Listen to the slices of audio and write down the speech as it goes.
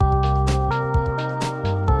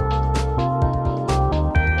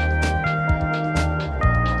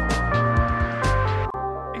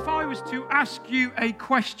ask you a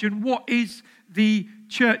question, what is the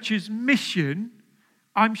church's mission?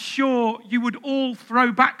 I'm sure you would all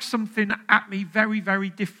throw back something at me very, very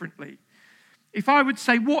differently. If I would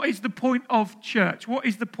say, what is the point of church? What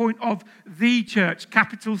is the point of the church,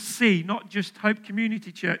 capital C, not just Hope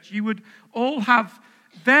Community Church? You would all have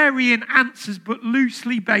varying answers, but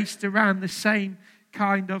loosely based around the same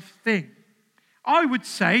kind of thing. I would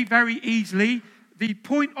say very easily, the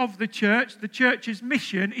point of the church's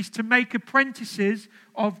mission is to make apprentices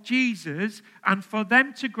of Jesus and for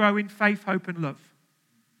them to grow in faith, hope, and love.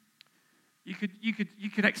 You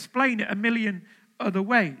could explain it a million other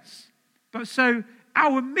ways. But so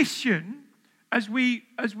our mission, as we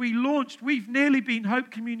launched, we've nearly been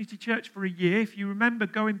Hope Community Church for a year. If you remember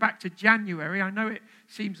going back to January, I know it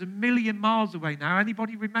seems a million miles away now.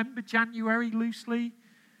 Anybody remember January loosely?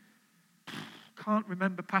 Can't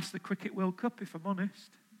remember past the Cricket World Cup, if I'm honest.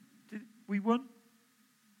 We won?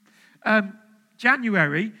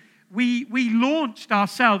 January, we launched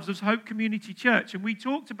ourselves as Hope Community Church, and we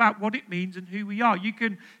talked about what it means and who we are. You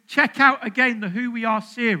can check out again the Who We Are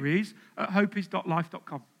series at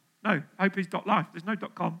hopeis.life.com. No, hopeis.life. There's no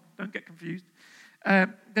 .com. Don't get confused.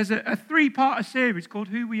 There's a three-part series called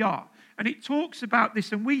Who We Are, and it talks about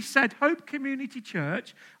this. And we said Hope Community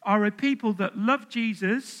Church are a people that love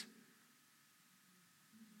Jesus,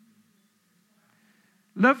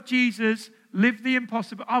 live the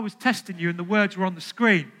impossible. I was testing you, and the words were on the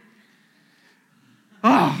screen.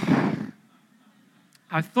 Oh,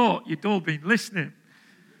 I thought you'd all been listening.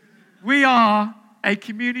 We are a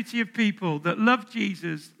community of people that love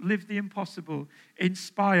Jesus, live the impossible,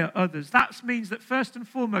 inspire others. That means that first and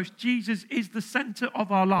foremost, Jesus is the center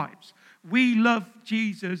of our lives. We love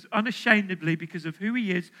Jesus unashamedly because of who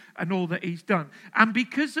he is and all that he's done. And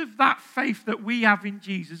because of that faith that we have in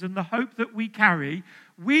Jesus and the hope that we carry,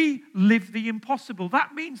 we live the impossible.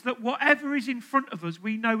 That means that whatever is in front of us,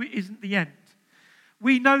 we know it isn't the end.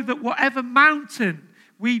 We know that whatever mountain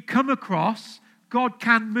we come across, God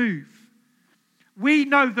can move. We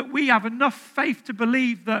know that we have enough faith to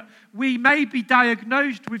believe that we may be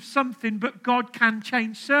diagnosed with something, but God can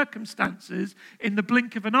change circumstances in the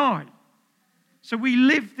blink of an eye. So we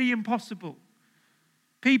live the impossible.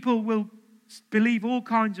 People will believe all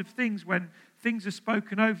kinds of things when things are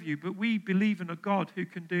spoken over you, but we believe in a God who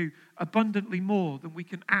can do abundantly more than we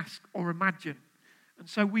can ask or imagine. And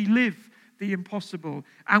so we live the impossible.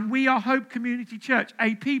 And we are Hope Community Church,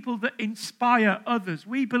 a people that inspire others.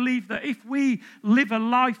 We believe that if we live a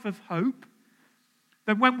life of hope,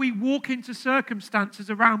 then when we walk into circumstances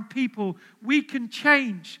around people, we can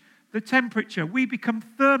change the temperature. We become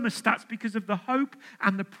thermostats because of the hope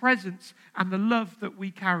and the presence and the love that we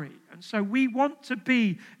carry. And so we want to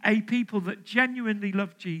be a people that genuinely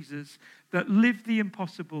love Jesus, that live the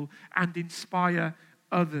impossible and inspire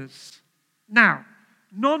others. Now,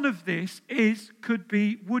 none of this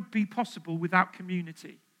would be possible without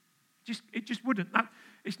community. It just wouldn't.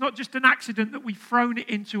 It's not just an accident that we've thrown it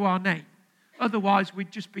into our name. Otherwise,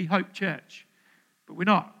 we'd just be Hope Church. But we're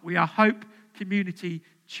not. We are Hope Community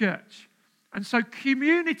Church. And so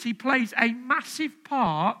community plays a massive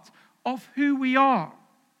part of who we are.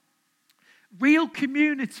 Real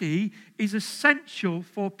community is essential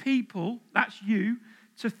for people, that's you,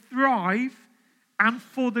 to thrive and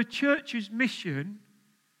for the church's mission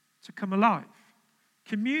to come alive.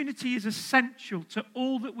 Community is essential to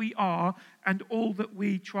all that we are and all that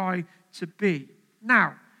we try to be.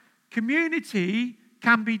 Now, community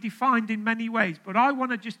can be defined in many ways, but I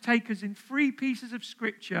want to just take us in 3 pieces of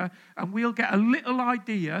scripture and we'll get a little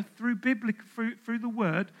idea through the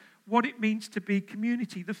word what it means to be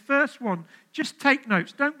community. The first one, just take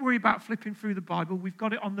notes. Don't worry about flipping through the Bible. We've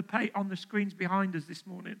got it on the screens behind us this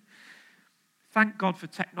morning. Thank God for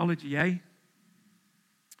technology, eh?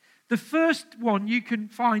 The first one you can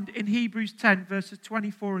find in Hebrews 10, verses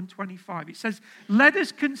 24 and 25. It says, "Let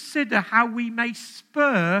us consider how we may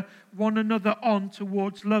spur one another on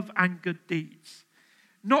towards love and good deeds,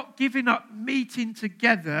 not giving up meeting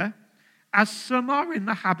together, as some are in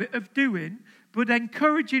the habit of doing, but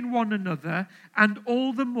encouraging one another, and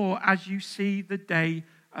all the more as you see the day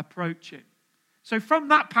approaching." So from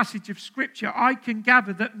that passage of Scripture, I can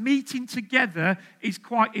gather that meeting together is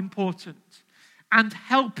quite important. And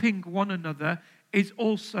helping one another is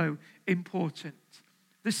also important.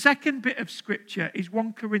 The second bit of Scripture is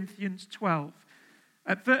 1 Corinthians 12.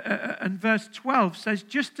 And verse 12 says,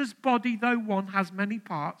 "Just as body, though one, has many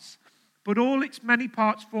parts, but all its many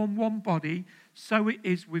parts form one body, so it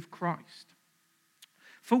is with Christ.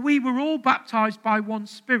 For we were all baptized by one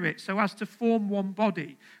Spirit, so as to form one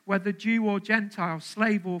body, whether Jew or Gentile,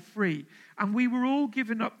 slave or free, and we were all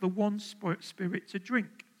given up the one Spirit to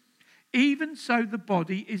drink. Even so, the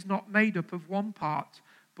body is not made up of one part,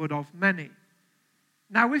 but of many.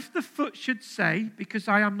 Now, if the foot should say, because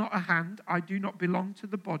I am not a hand, I do not belong to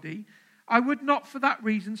the body, I would not for that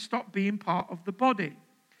reason stop being part of the body.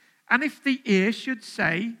 And if the ear should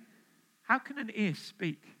say, how can an ear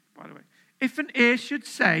speak, by the way? If an ear should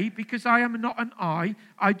say, because I am not an eye,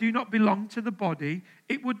 I do not belong to the body,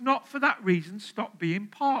 it would not for that reason stop being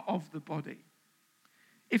part of the body.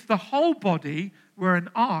 If the whole body were an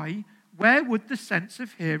eye, where would the sense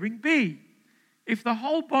of hearing be? If the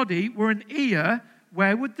whole body were an ear,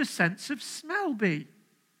 where would the sense of smell be?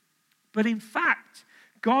 But in fact,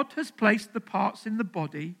 God has placed the parts in the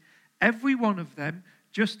body, every one of them,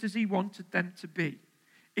 just as he wanted them to be.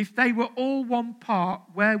 If they were all one part,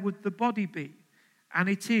 where would the body be? And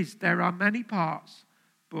it is, there are many parts,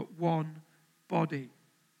 but one body.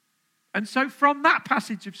 And so from that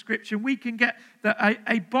passage of Scripture, we can get that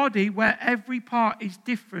a body where every part is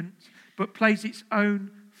different, but plays its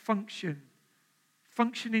own function,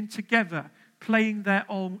 functioning together, playing their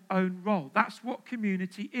own role. That's what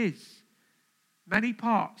community is. Many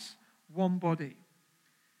parts, one body.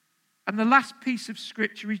 And the last piece of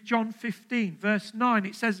Scripture is John 15, verse 9.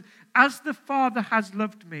 It says, as the Father has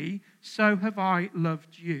loved me, so have I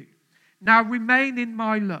loved you. Now remain in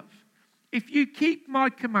my love. If you keep my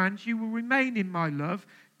commands, you will remain in my love,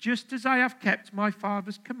 just as I have kept my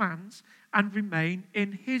Father's commands and remain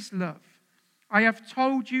in his love. I have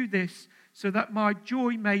told you this so that my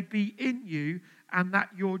joy may be in you and that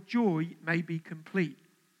your joy may be complete.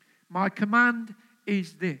 My command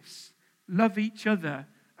is this: love each other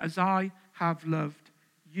as I have loved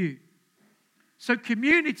you. So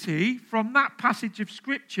community, from that passage of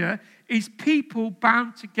Scripture, is people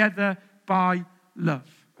bound together by love.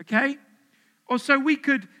 Okay? Or so we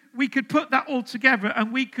could put that all together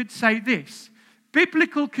and we could say this: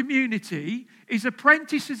 biblical community is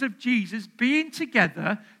apprentices of Jesus being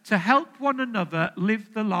together to help one another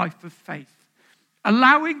live the life of faith,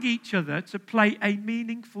 allowing each other to play a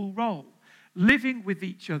meaningful role, living with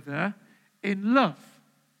each other in love.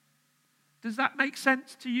 Does that make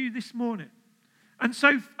sense to you this morning? And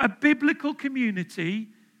so a biblical community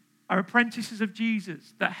are apprentices of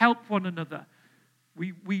Jesus that help one another.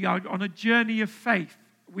 We are on a journey of faith.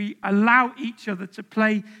 We allow each other to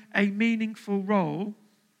play a meaningful role,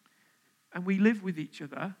 and we live with each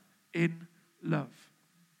other in love.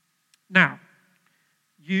 Now,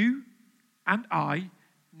 you and I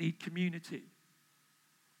need community.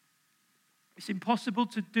 It's impossible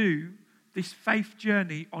to do this faith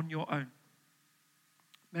journey on your own.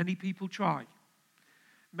 Many people try.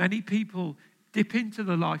 Many people dip into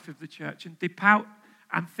the life of the church and dip out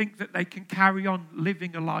and think that they can carry on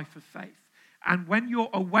living a life of faith. And when you're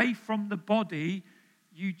away from the body,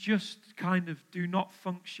 you just kind of do not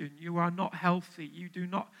function. You are not healthy. You do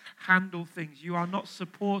not handle things. You are not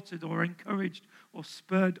supported or encouraged or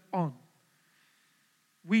spurred on.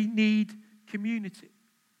 We need community.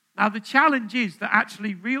 Now, the challenge is that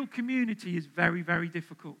actually real community is very, very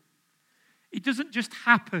difficult. It doesn't just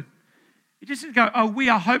happen. It doesn't go, oh, we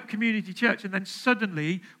are Hope Community Church, and then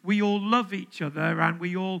suddenly we all love each other and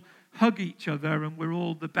we all hug each other and we're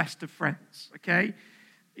all the best of friends, okay?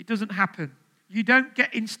 It doesn't happen. You don't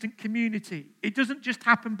get instant community. It doesn't just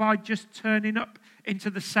happen by just turning up into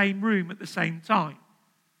the same room at the same time.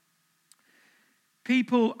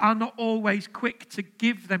 People are not always quick to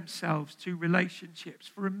give themselves to relationships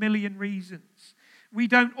for a million reasons. We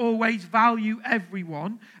don't always value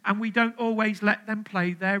everyone, and we don't always let them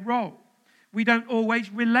play their role. We don't always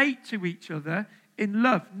relate to each other in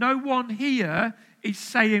love. No one here is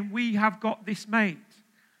saying we have got this made.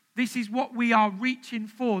 This is what we are reaching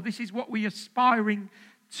for. This is what we are aspiring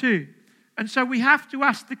to. And so we have to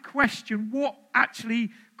ask the question, what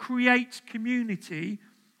actually creates community,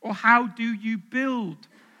 or how do you build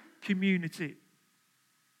community?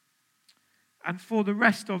 And for the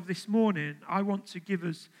rest of this morning, I want to give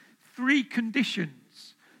us 3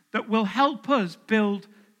 conditions that will help us build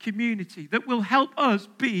community, that will help us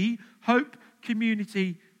be Hope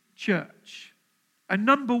Community Church. And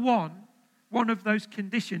number one of those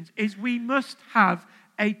conditions is we must have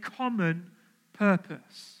a common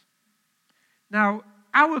purpose. Now,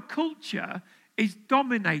 our culture is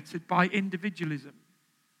dominated by individualism.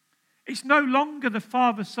 It's no longer the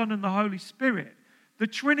Father, Son, and the Holy Spirit. The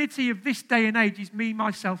Trinity of this day and age is me,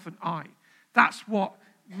 myself, and I. That's what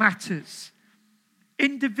matters.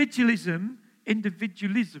 Individualism, forget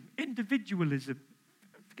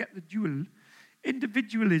the dual.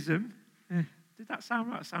 Individualism, did that sound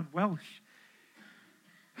right? That sound Welsh.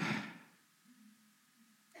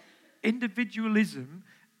 Individualism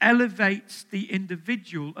elevates the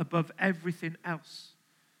individual above everything else.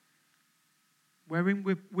 wherein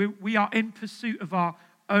we are in pursuit of our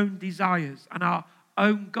own desires and our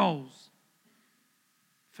own goals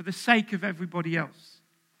for the sake of everybody else.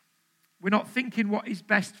 We're not thinking what is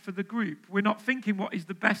best for the group. We're not thinking what is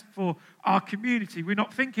the best for our community. We're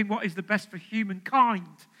not thinking what is the best for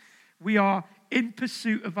humankind. We are in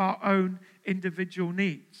pursuit of our own individual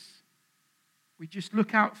needs. We just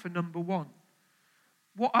look out for number one.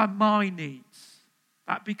 What are my needs?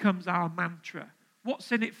 That becomes our mantra.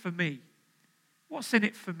 What's in it for me? What's in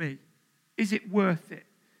it for me? Is it worth it?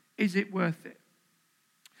 Is it worth it?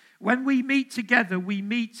 When we meet together, we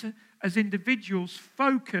meet as individuals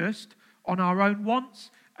focused on our own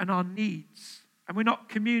wants and our needs. And we're not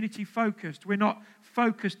community focused. We're not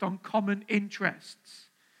focused on common interests.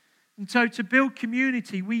 And so to build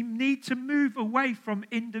community, we need to move away from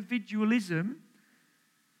individualism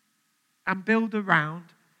and build around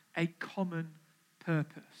a common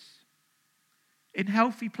purpose. In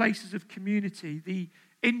healthy places of community, the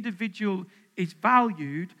individual is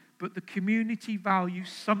valued, but the community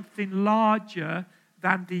values something larger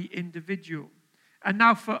than the individual. And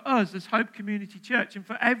now for us as Hope Community Church and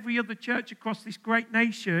for every other church across this great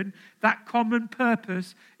nation, that common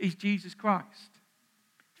purpose is Jesus Christ.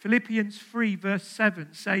 Philippians 3 verse 7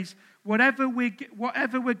 says, whatever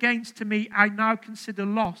were gains to me, I now consider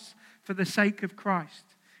loss for the sake of Christ.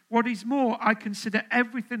 What is more, I consider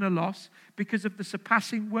everything a loss because of the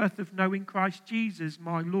surpassing worth of knowing Christ Jesus,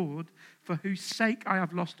 my Lord, for whose sake I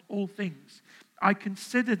have lost all things. I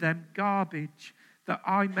consider them garbage that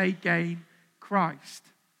I may gain Christ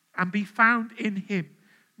and be found in him,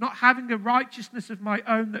 not having a righteousness of my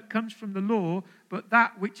own that comes from the law, but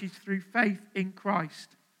that which is through faith in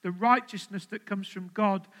Christ, the righteousness that comes from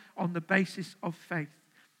God on the basis of faith.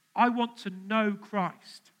 I want to know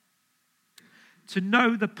Christ, to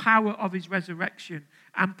know the power of his resurrection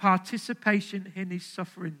and participation in his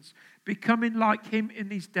sufferings, becoming like him in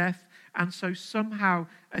his death, and so somehow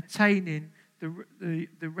attaining the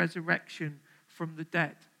resurrection from the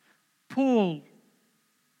dead. Paul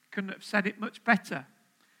couldn't have said it much better.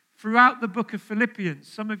 Throughout the book of Philippians,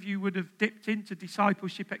 some of you would have dipped into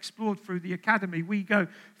Discipleship Explored through the academy. We go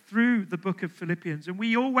through the book of Philippians, and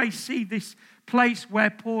we always see this place where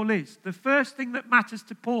Paul is. The first thing that matters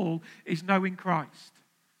to Paul is knowing Christ.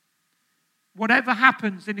 Whatever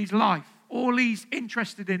happens in his life, all he's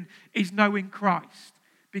interested in is knowing Christ,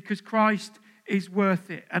 because Christ is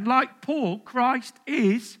worth it. And like Paul, Christ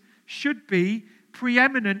should be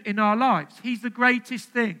preeminent in our lives. He's the greatest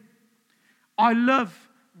thing. I love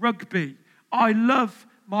rugby. I love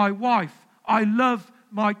my wife. I love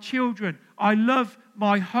my children. I love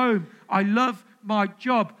my home. I love my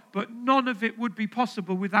job. But none of it would be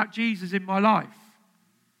possible without Jesus in my life.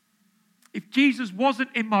 If Jesus wasn't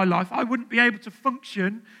in my life, I wouldn't be able to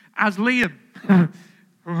function as Liam.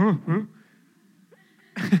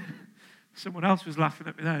 Someone else was laughing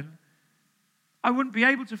at me then. I wouldn't be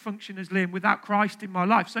able to function as Liam without Christ in my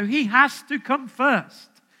life. So he has to come first.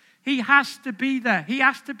 He has to be there. He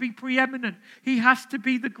has to be preeminent. He has to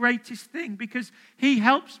be the greatest thing because he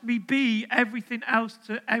helps me be everything else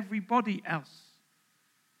to everybody else.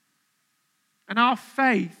 And our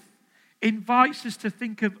faith invites us to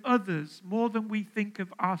think of others more than we think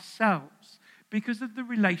of ourselves because of the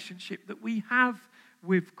relationship that we have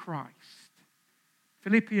with Christ.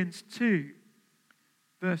 Philippians 2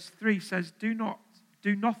 verse 3 says,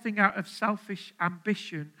 do nothing out of selfish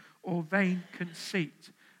ambition or vain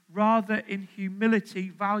conceit. Rather, in humility,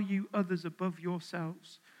 value others above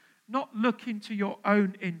yourselves, not looking to your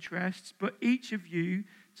own interests, but each of you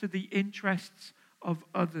to the interests of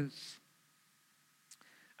others.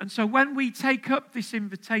 And so when we take up this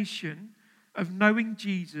invitation of knowing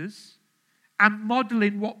Jesus and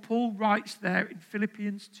modeling what Paul writes there in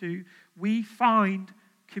Philippians 2, we find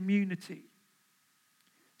community.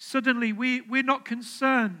 Suddenly, we're not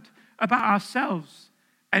concerned about ourselves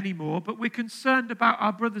anymore, but we're concerned about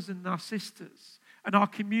our brothers and our sisters and our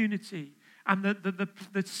community and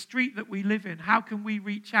the street that we live in. How can we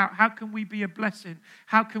reach out? How can we be a blessing?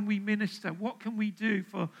 How can we minister? What can we do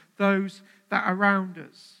for those that are around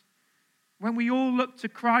us? When we all look to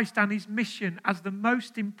Christ and his mission as the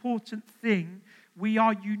most important thing, we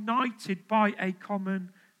are united by a common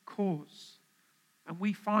cause and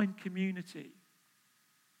we find community.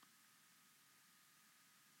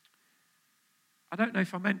 I don't know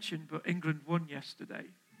if I mentioned, but England won yesterday.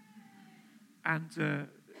 And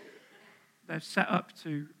they've set up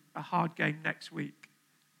to a hard game next week.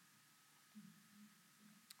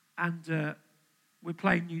 And we're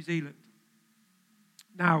playing New Zealand.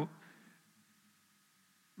 Now,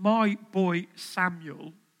 my boy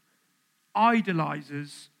Samuel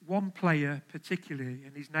idolizes one player particularly,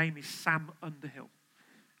 and his name is Sam Underhill.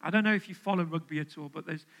 I don't know if you follow rugby at all, but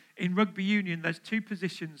in rugby union, there's two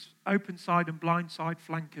positions, open side and blind side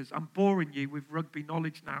flankers. I'm boring you with rugby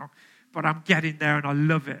knowledge now, but I'm getting there and I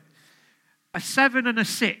love it. A 7 and a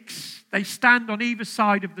 6, they stand on either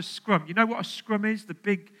side of the scrum. You know what a scrum is? The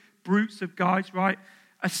big brutes of guys, right?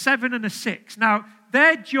 A 7 and a 6. Now,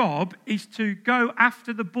 their job is to go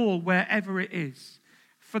after the ball wherever it is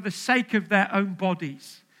for the sake of their own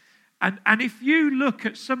bodies. And if you look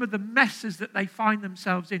at some of the messes that they find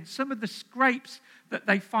themselves in, some of the scrapes that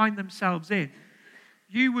they find themselves in,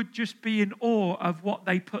 you would just be in awe of what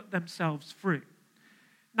they put themselves through.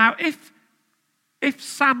 Now, if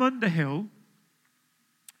Sam Underhill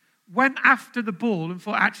went after the ball and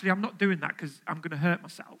thought, actually, I'm not doing that because I'm going to hurt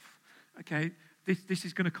myself, okay, this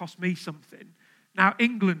is going to cost me something. Now,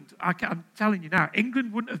 England, I'm telling you now,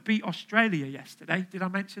 England wouldn't have beat Australia yesterday. Did I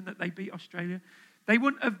mention that they beat Australia? They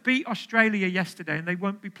wouldn't have beat Australia yesterday, and they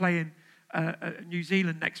won't be playing New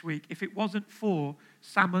Zealand next week if it wasn't for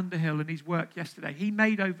Sam Underhill and his work yesterday. He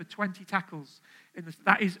made over 20 tackles.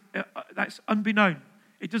 That's unbeknown.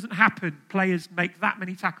 It doesn't happen. Players make that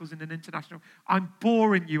many tackles in an international. I'm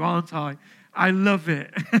boring you, aren't I? I love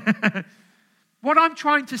it. What I'm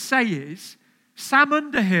trying to say is, Sam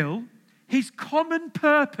Underhill, his common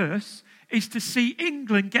purpose is to see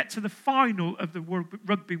England get to the final of the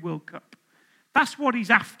Rugby World Cup. That's what he's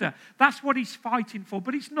after. That's what he's fighting for.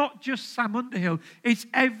 But it's not just Sam Underhill. It's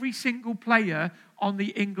every single player on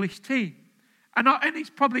the English team. And it's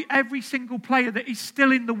probably every single player that is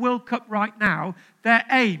still in the World Cup right now. Their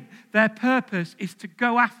aim, their purpose is to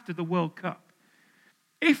go after the World Cup.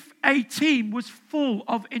 If a team was full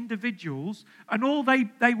of individuals and all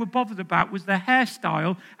they were bothered about was their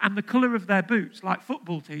hairstyle and the colour of their boots, like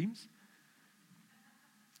football teams,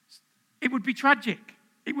 it would be tragic.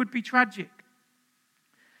 It would be tragic.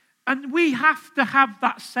 And we have to have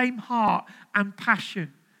that same heart and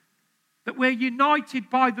passion, that we're united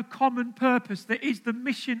by the common purpose that is the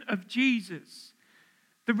mission of Jesus,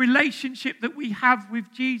 the relationship that we have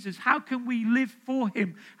with Jesus. How can we live for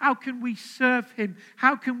him? How can we serve him?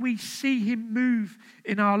 How can we see him move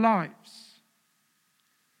in our lives?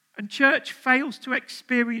 And church fails to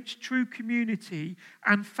experience true community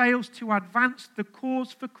and fails to advance the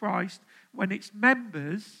cause for Christ when its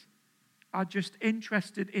members are just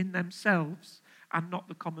interested in themselves and not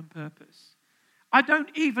the common purpose. I don't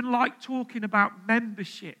even like talking about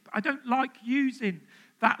membership. I don't like using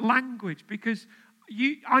that language because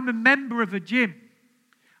I'm a member of a gym.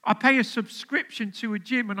 I pay a subscription to a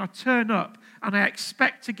gym and I turn up and I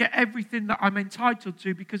expect to get everything that I'm entitled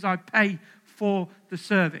to because I pay for the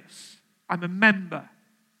service. I'm a member.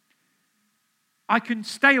 I can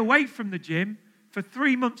stay away from the gym for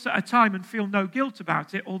 3 months at a time and feel no guilt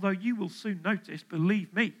about it, although you will soon notice,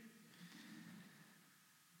 believe me.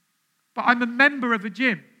 But I'm a member of a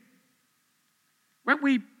gym. When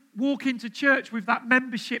we walk into church with that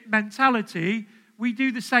membership mentality, we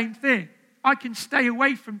do the same thing. I can stay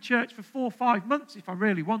away from church for 4 or 5 months if I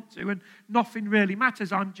really want to, and nothing really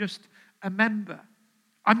matters. I'm just a member.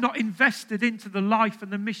 I'm not invested into the life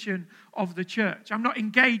and the mission of the church. I'm not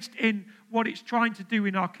engaged in what it's trying to do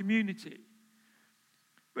in our community.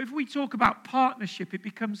 But if we talk about partnership, it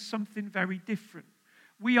becomes something very different.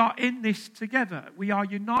 We are in this together. We are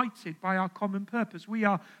united by our common purpose. We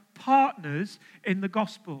are partners in the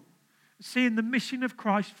gospel, seeing the mission of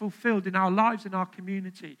Christ fulfilled in our lives and our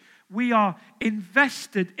community. We are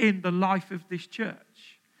invested in the life of this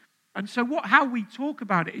church. And so how we talk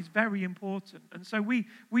about it is very important. And so we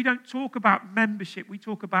don't talk about membership, we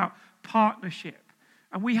talk about partnership.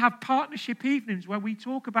 And we have partnership evenings where we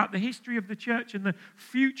talk about the history of the church and the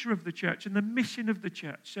future of the church and the mission of the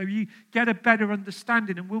church. So you get a better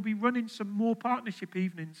understanding. And we'll be running some more partnership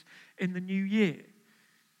evenings in the new year.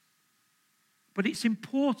 But it's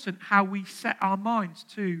important how we set our minds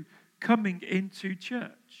to coming into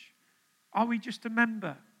church. Are we just a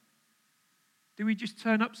member? Do we just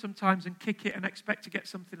turn up sometimes and kick it and expect to get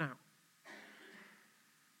something out?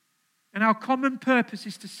 And our common purpose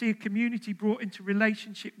is to see a community brought into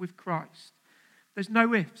relationship with Christ. There's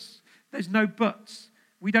no ifs. There's no buts.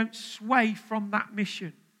 We don't sway from that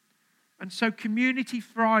mission. And so community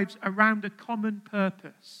thrives around a common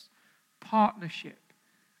purpose, partnership,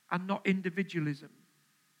 and not individualism.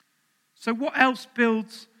 So what else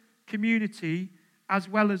builds community as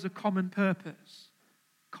well as a common purpose?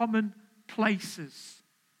 Common places.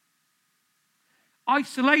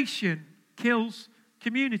 Isolation kills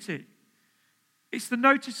community. It's the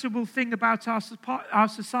noticeable thing about our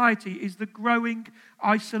society is the growing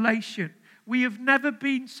isolation. We have never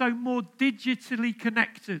been so more digitally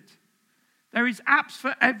connected There is apps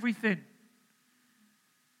for everything.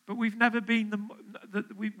 But we've never been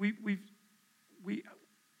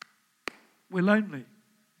we're lonely.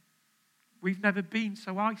 We've never been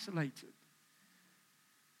so isolated.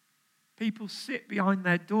 People sit behind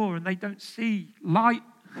their door and they don't see light.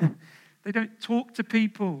 They don't talk to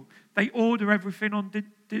people. They order everything on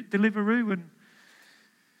Deliveroo, and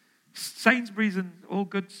Sainsbury's and all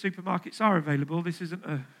good supermarkets are available. This isn't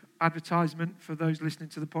an advertisement for those listening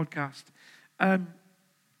to the podcast.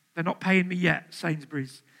 They're not paying me yet,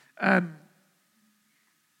 Sainsbury's.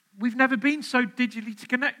 We've never been so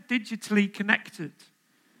digitally connected.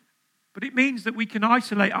 But it means that we can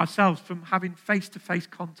isolate ourselves from having face-to-face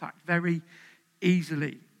contact very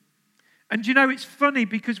easily. And you know, it's funny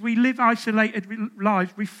because we live isolated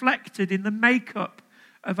lives reflected in the makeup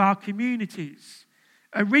of our communities.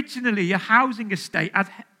 Originally, a housing estate had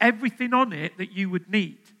everything on it that you would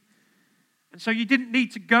need. And so you didn't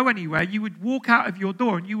need to go anywhere. You would walk out of your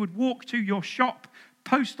door and you would walk to your shop,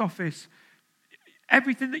 post office.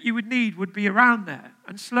 Everything that you would need would be around there.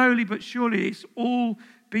 And slowly but surely it's all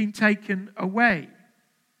been taken away.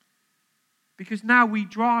 Because now we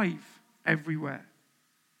drive everywhere.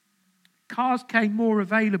 Cars came more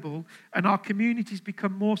available and our communities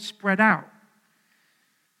become more spread out.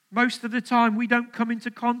 Most of the time we don't come into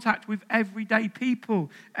contact with everyday people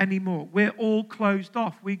anymore. We're all closed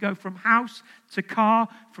off. We go from house to car,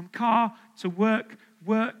 from car to work,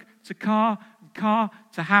 work to car, and car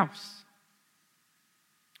to house.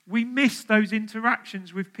 We miss those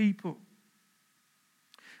interactions with people.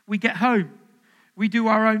 We get home. We do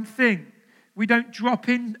our own thing. We don't drop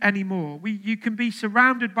in anymore. You can be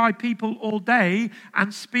surrounded by people all day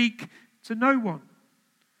and speak to no one.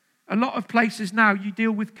 A lot of places now you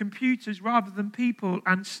deal with computers rather than people,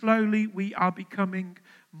 and slowly we are becoming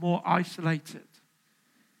more isolated.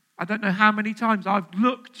 I don't know how many times I've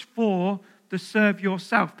looked for the serve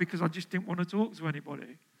yourself because I just didn't want to talk to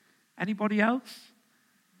anybody. Anybody else?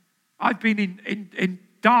 I've been in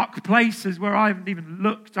dark places where I haven't even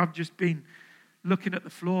looked. I've just been looking at the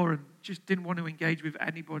floor and just didn't want to engage with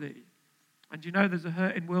anybody. And you know, there's a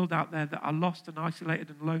hurting world out there that are lost and isolated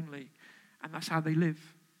and lonely, and that's how they live.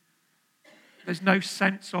 There's no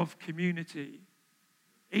sense of community.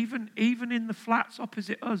 Even in the flats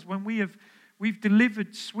opposite us, when we've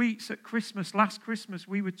delivered sweets at Christmas, last Christmas,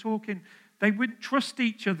 we were talking, they wouldn't trust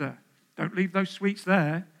each other. Don't leave those sweets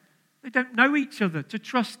there. They don't know each other to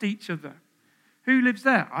trust each other. Who lives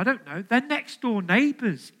there? I don't know. They're next door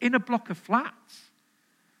neighbours in a block of flats.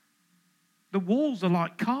 The walls are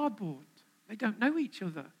like cardboard. They don't know each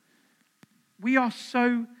other. We are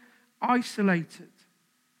so isolated.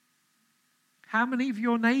 How many of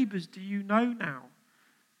your neighbours do you know now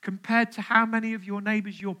compared to how many of your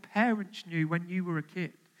neighbours your parents knew when you were a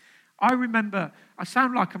kid? I remember, I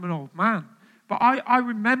sound like I'm an old man, but I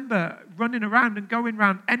remember running around and going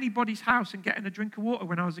around anybody's house and getting a drink of water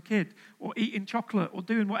when I was a kid, or eating chocolate, or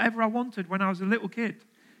doing whatever I wanted when I was a little kid.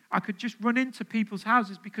 I could just run into people's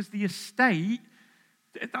houses because the estate,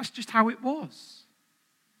 that's just how it was.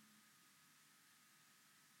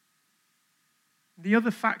 The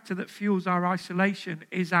other factor that fuels our isolation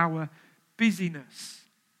is our busyness.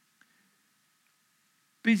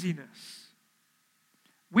 Busyness.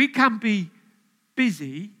 We can be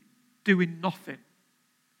busy doing nothing.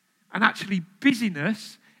 And actually,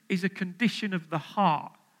 busyness is a condition of the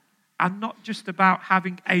heart and not just about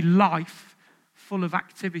having a life full of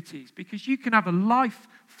activities. Because you can have a life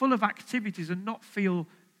full of activities and not feel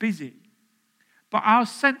busy. But our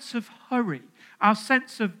sense of hurry, our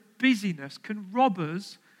sense of busyness can rob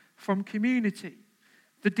us from community,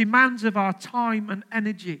 the demands of our time and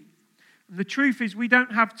energy. And the truth is we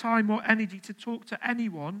don't have time or energy to talk to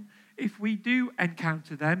anyone if we do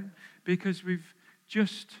encounter them because we've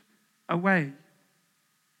just away.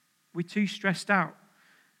 We're too stressed out.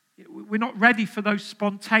 We're not ready for those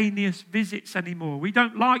spontaneous visits anymore. We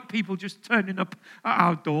don't like people just turning up at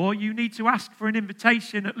our door. You need to ask for an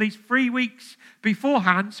invitation at least 3 weeks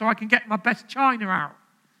beforehand so I can get my best china out.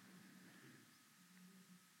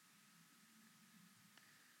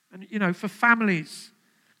 And, you know, for families,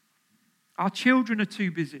 our children are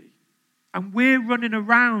too busy. And we're running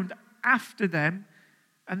around after them.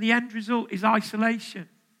 And the end result is isolation.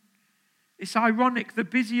 It's ironic, the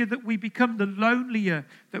busier that we become, the lonelier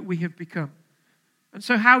that we have become. And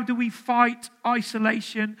so how do we fight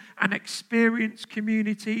isolation and experience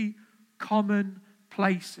community? Common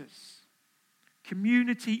places.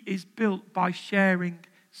 Community is built by sharing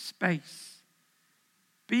space.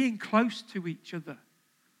 Being close to each other.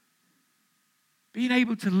 Being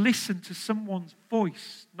able to listen to someone's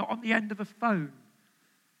voice, not on the end of a phone,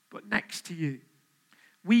 but next to you.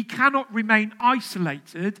 We cannot remain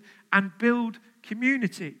isolated and build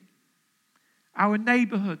community. Our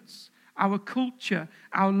neighborhoods, our culture,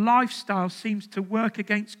 our lifestyle seems to work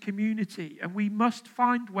against community, and we must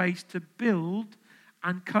find ways to build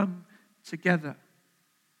and come together.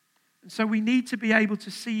 And so we need to be able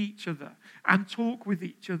to see each other and talk with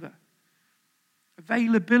each other.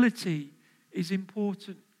 Availability is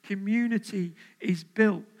important. Community is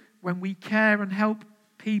built when we care and help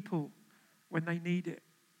people when they need it.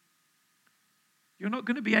 You're not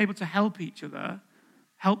going to be able to help each other,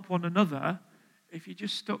 help one another, if you're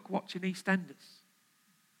just stuck watching EastEnders.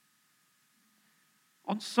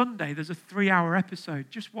 On Sunday, there's a 3-hour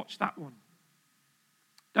episode. Just watch that one.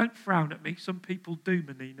 Don't frown at me. Some people do,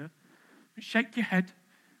 Menina. Shake your head.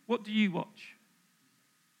 What do you watch?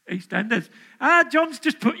 EastEnders. John's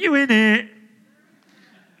just put you in it.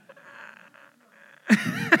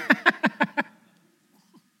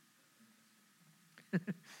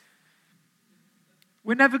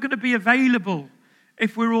 We're never going to be available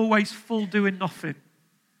if we're always full doing nothing.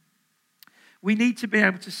 We need to be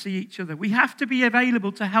able to see each other. We have to be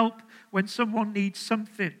available to help when someone needs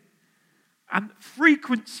something. And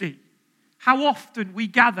frequency, how often we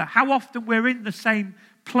gather, how often we're in the same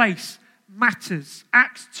place matters.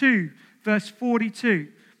 Acts 2, verse 42.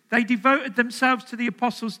 They devoted themselves to the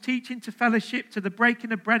apostles' teaching, to fellowship, to the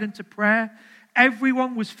breaking of bread and to prayer.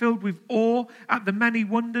 Everyone was filled with awe at the many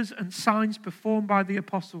wonders and signs performed by the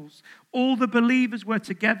apostles. All the believers were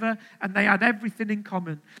together and they had everything in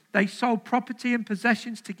common. They sold property and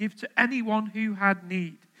possessions to give to anyone who had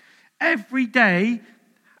need. Every day,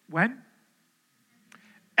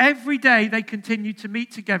 Every day they continued to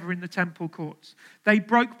meet together in the temple courts. They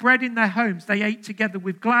broke bread in their homes. They ate together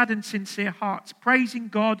with glad and sincere hearts, praising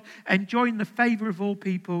God, enjoying the favor of all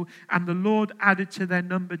people, and the Lord added to their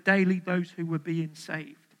number daily those who were being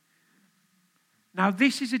saved. Now,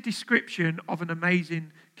 this is a description of an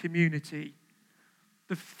amazing community.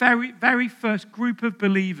 The very first group of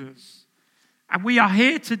believers. And we are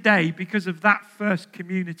here today because of that first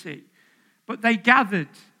community. But they gathered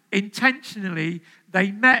intentionally.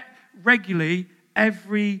 They met regularly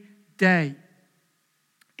every day.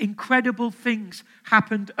 Incredible things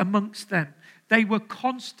happened amongst them. They were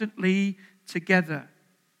constantly together.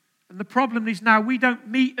 And the problem is now we don't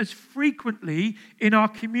meet as frequently in our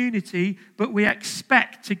community, but we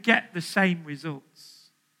expect to get the same results.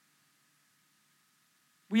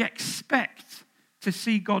 We expect to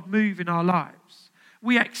see God move in our lives.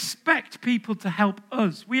 We expect people to help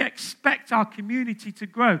us. We expect our community to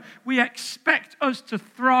grow. We expect us to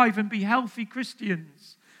thrive and be healthy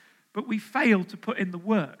Christians. But we fail to put in the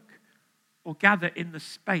work or gather in the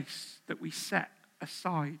space that we set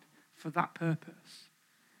aside for that purpose.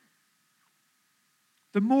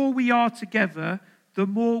 The more we are together, the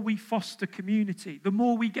more we foster community, the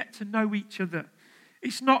more we get to know each other.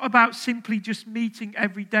 It's not about simply just meeting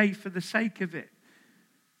every day for the sake of it.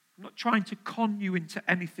 I'm not trying to con you into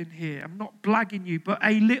anything here. I'm not blagging you, but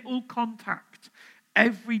a little contact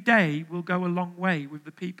every day will go a long way with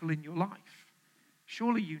the people in your life.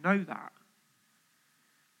 Surely you know that.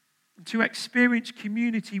 And to experience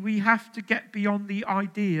community, we have to get beyond the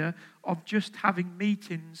idea of just having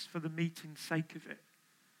meetings for the meeting's sake of it.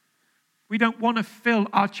 We don't want to fill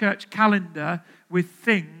our church calendar with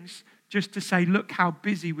things just to say, look how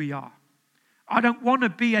busy we are. I don't want to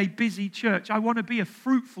be a busy church. I want to be a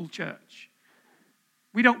fruitful church.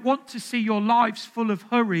 We don't want to see your lives full of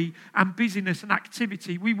hurry and busyness and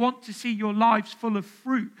activity. We want to see your lives full of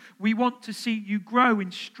fruit. We want to see you grow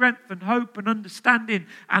in strength and hope and understanding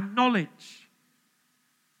and knowledge.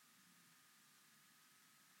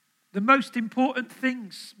 The most important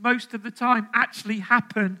things, most of the time, actually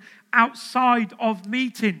happen outside of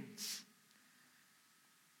meetings.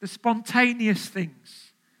 The spontaneous things.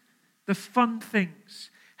 The fun things,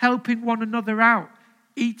 helping one another out,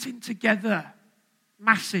 eating together,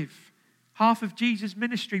 massive. Half of Jesus'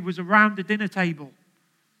 ministry was around the dinner table.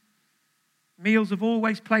 Meals have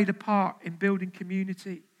always played a part in building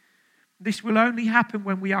community. This will only happen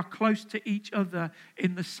when we are close to each other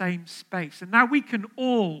in the same space. And now we can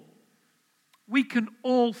all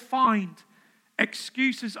find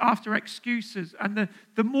excuses after excuses. And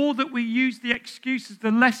the more that we use the excuses, the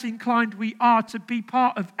less inclined we are to be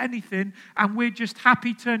part of anything. And we're just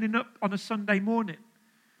happy turning up on a Sunday morning.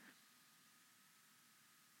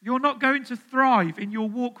 You're not going to thrive in your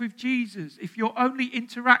walk with Jesus if your only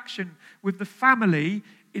interaction with the family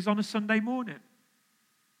is on a Sunday morning.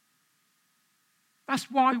 That's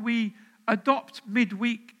why we adopt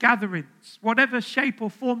midweek gatherings, whatever shape or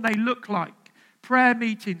form they look like. Prayer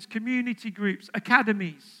meetings, community groups,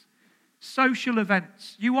 academies. social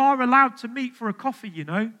events. You are allowed to meet for a coffee, you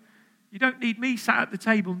know. You don't need me sat at the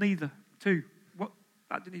table neither, too. What?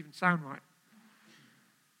 That didn't even sound right.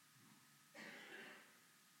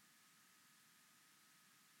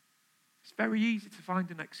 It's very easy to find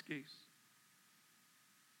an excuse.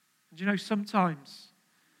 And you know, sometimes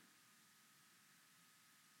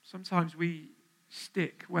we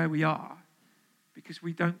stick where we are because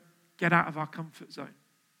we don't get out of our comfort zone.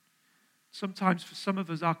 Sometimes for some of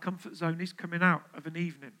us, our comfort zone is coming out of an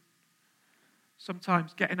evening.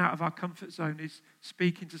 Sometimes getting out of our comfort zone is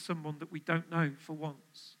speaking to someone that we don't know for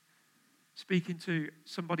once. Speaking to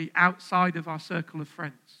somebody outside of our circle of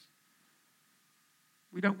friends.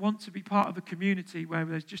 We don't want to be part of a community where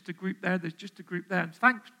there's just a group there, there's just a group there. And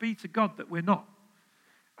thanks be to God that we're not.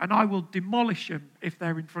 And I will demolish them if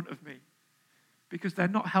they're in front of me. Because they're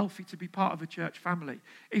not healthy to be part of a church family.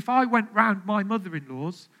 If I went round my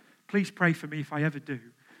mother-in-law's, please pray for me if I ever do.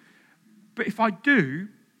 But if I do,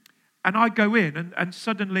 and I go in and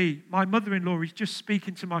suddenly my mother-in-law is just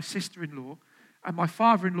speaking to my sister-in-law, and my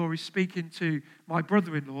father-in-law is speaking to my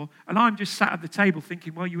brother-in-law, and I'm just sat at the table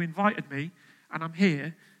thinking, well, you invited me, and I'm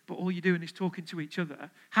here, but all you're doing is talking to each other.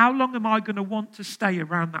 How long am I going to want to stay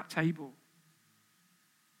around that table?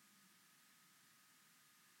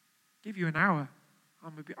 Give you an hour.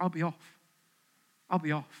 I'll be off. I'll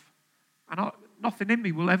be off. And nothing in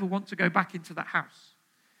me will ever want to go back into that house.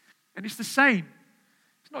 And it's the same.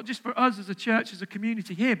 It's not just for us as a church, as a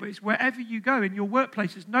community here, but it's wherever you go in your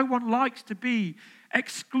workplaces. No one likes to be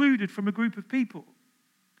excluded from a group of people.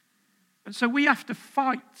 And so we have to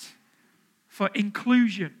fight for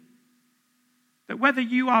inclusion. That whether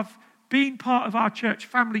you have been part of our church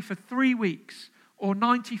family for 3 weeks or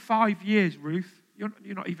 95 years, Ruth,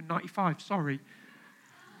 you're not even 95, sorry.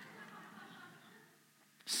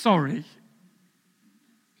 Sorry.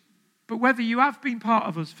 But whether you have been part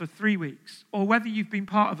of us for 3 weeks or whether you've been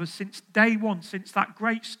part of us since day one, since that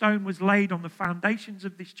great stone was laid on the foundations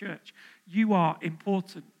of this church, you are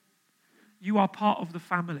important. You are part of the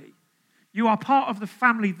family. You are part of the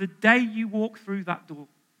family the day you walk through that door.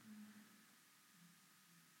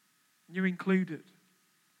 You're included.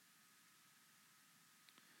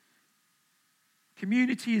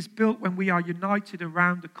 Community is built when we are united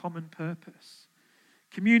around a common purpose.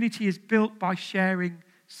 Community is built by sharing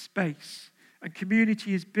space. And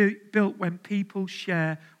community is built when people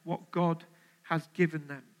share what God has given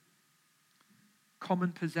them.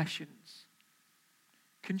 Common possessions.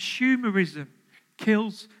 Consumerism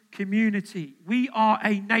kills community. We are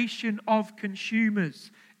a nation of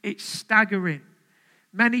consumers. It's staggering.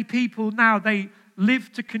 Many people now, they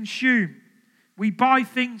live to consume. We buy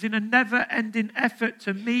things in a never-ending effort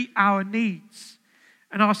to meet our needs.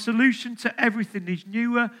 And our solution to everything is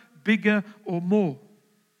newer, bigger, or more.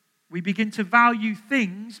 We begin to value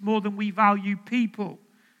things more than we value people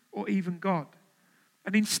or even God.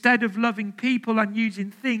 And instead of loving people and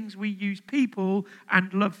using things, we use people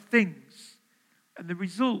and love things. And the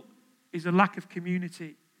result is a lack of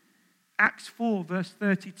community. Acts 4, verse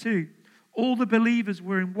 32. All the believers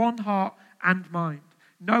were in one heart and mind.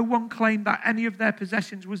 No one claimed that any of their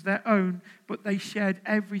possessions was their own, but they shared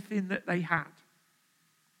everything that they had.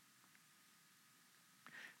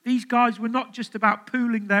 These guys were not just about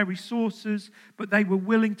pooling their resources, but they were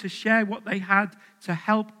willing to share what they had to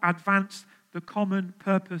help advance the common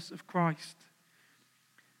purpose of Christ.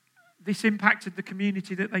 This impacted the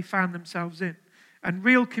community that they found themselves in. And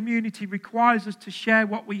real community requires us to share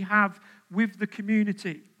what we have with the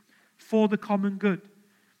community for the common good.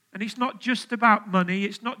 And it's not just about money.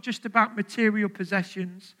 It's not just about material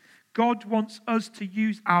possessions. God wants us to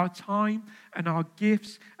use our time and our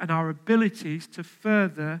gifts and our abilities to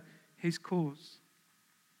further His cause.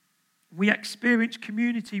 We experience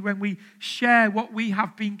community when we share what we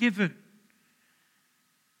have been given,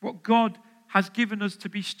 what God has given us to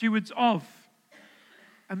be stewards of.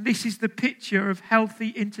 And this is the picture of healthy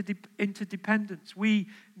interdependence. We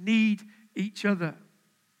need each other.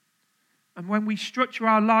 And when we structure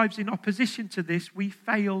our lives in opposition to this, we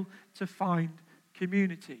fail to find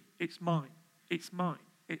community. It's mine, it's mine,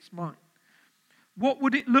 it's mine. What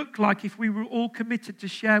would it look like if we were all committed to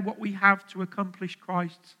share what we have to accomplish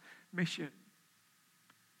Christ's mission?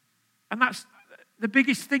 And that's the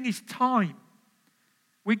biggest thing is time.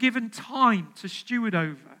 We're given time to steward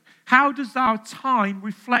over. How does our time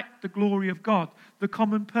reflect the glory of God, the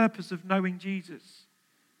common purpose of knowing Jesus?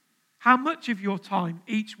 How much of your time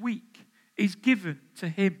each week is given to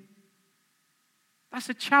Him? That's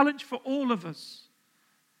a challenge for all of us.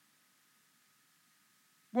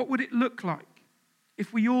 What would it look like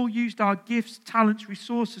if we all used our gifts, talents,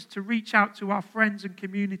 resources to reach out to our friends and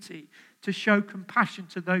community, to show compassion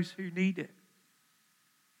to those who need it?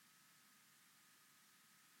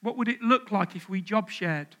 What would it look like if we job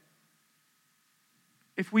shared?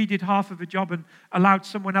 If we did half of a job and allowed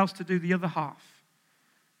someone else to do the other half?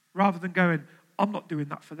 Rather than going, I'm not doing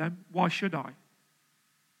that for them, why should I?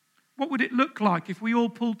 What would it look like if we all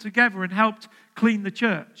pulled together and helped clean the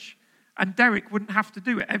church and Derek wouldn't have to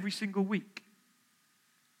do it every single week?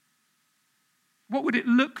 What would it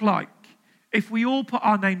look like if we all put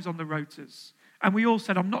our names on the rotors and we all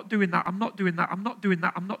said, I'm not doing that, I'm not doing that, I'm not doing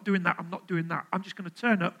that, I'm not doing that, I'm not doing that. I'm just going to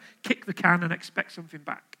turn up, kick the can and expect something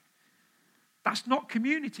back. That's not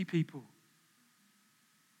community, people.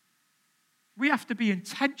 We have to be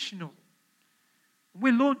intentional.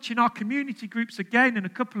 We're launching our community groups again in a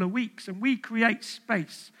couple of weeks, and we create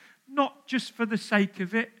space, not just for the sake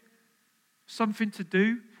of it, something to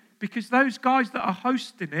do, because those guys that are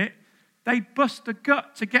hosting it, they bust a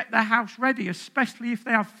gut to get their house ready, especially if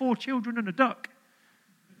they have 4 children and a duck.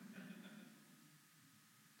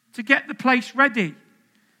 To get the place ready,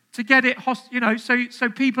 to get it, so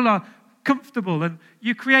people are comfortable, and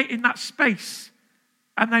you're creating that space,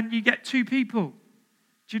 and then you get 2 people.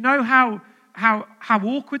 Do you know how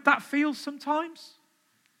awkward that feels sometimes?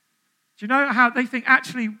 Do you know how they think,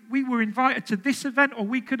 actually, we were invited to this event, or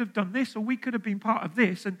we could have done this, or we could have been part of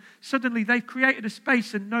this, and suddenly they've created a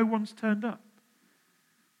space and no one's turned up.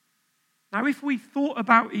 Now, if we thought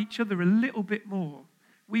about each other a little bit more,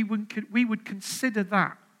 we would consider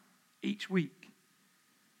that each week.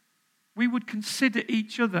 We would consider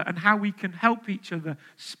each other and how we can help each other,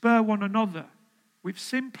 spur one another, with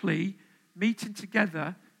simply meeting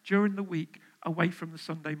together during the week away from the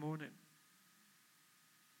Sunday morning.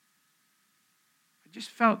 I just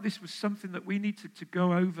felt this was something that we needed to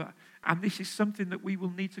go over, and this is something that we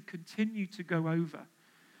will need to continue to go over,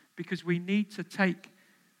 because we need to take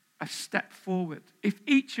a step forward. If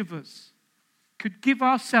each of us could give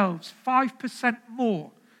ourselves 5%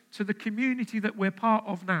 more to the community that we're part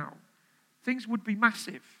of now, things would be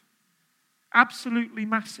massive. Absolutely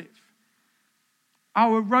massive.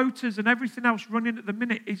 Our rotas and everything else running at the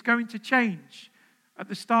minute is going to change at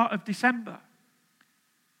the start of December.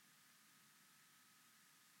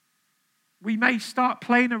 We may start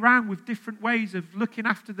playing around with different ways of looking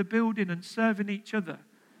after the building and serving each other.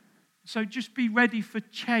 So just be ready for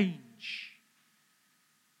change.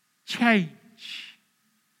 Change.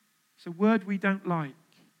 It's a word we don't like.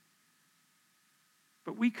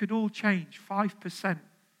 But we could all change 5%.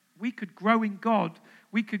 We could grow in God,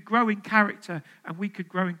 we could grow in character, and we could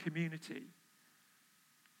grow in community.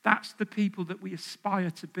 That's the people that we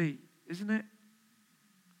aspire to be, isn't it?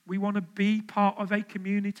 We want to be part of a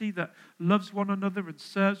community that loves one another and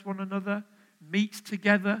serves one another, meets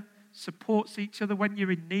together, supports each other when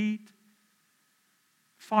you're in need.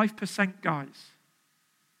 5%, guys.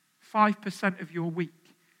 5% of your week.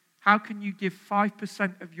 How can you give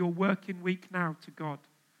 5% of your working week now to God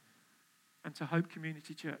and to Hope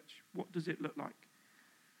Community Church? What does it look like?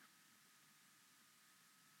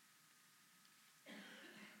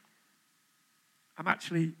 I'm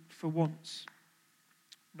actually, for once,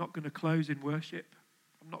 not going to close in worship.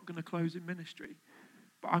 I'm not going to close in ministry.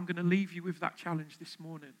 But I'm going to leave you with that challenge this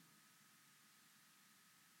morning.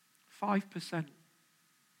 5%. Do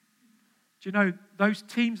you know, those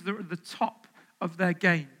teams that are at the top of their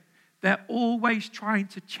game, they're always trying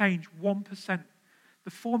to change 1%.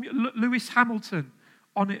 Lewis Hamilton,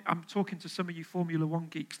 on it, I'm talking to some of you Formula One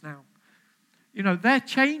geeks now. You know, their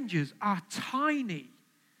changes are tiny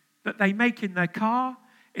that they make in their car,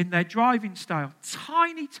 in their driving style.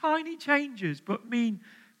 Tiny, tiny changes, but mean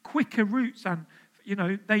quicker routes, and, you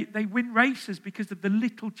know, they win races because of the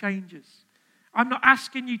little changes. I'm not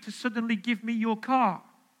asking you to suddenly give me your car,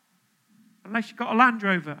 unless you've got a Land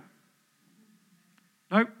Rover.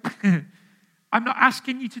 No. I'm not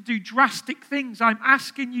asking you to do drastic things. I'm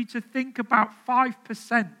asking you to think about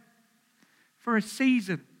 5% for a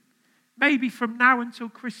season. Maybe from now until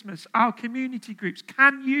Christmas, our community groups.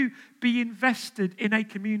 Can you be invested in a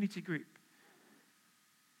community group?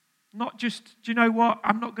 Not just, do you know what,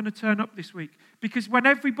 I'm not going to turn up this week. Because when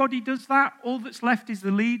everybody does that, all that's left is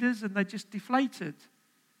the leaders, and they're just deflated.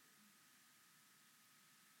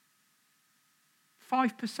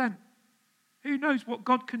 5%. Who knows what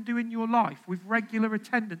God can do in your life with regular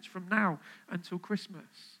attendance from now until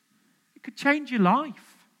Christmas? It could change your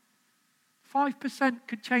life. 5%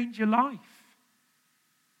 could change your life.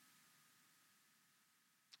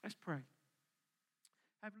 Let's pray.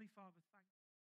 Heavenly Father,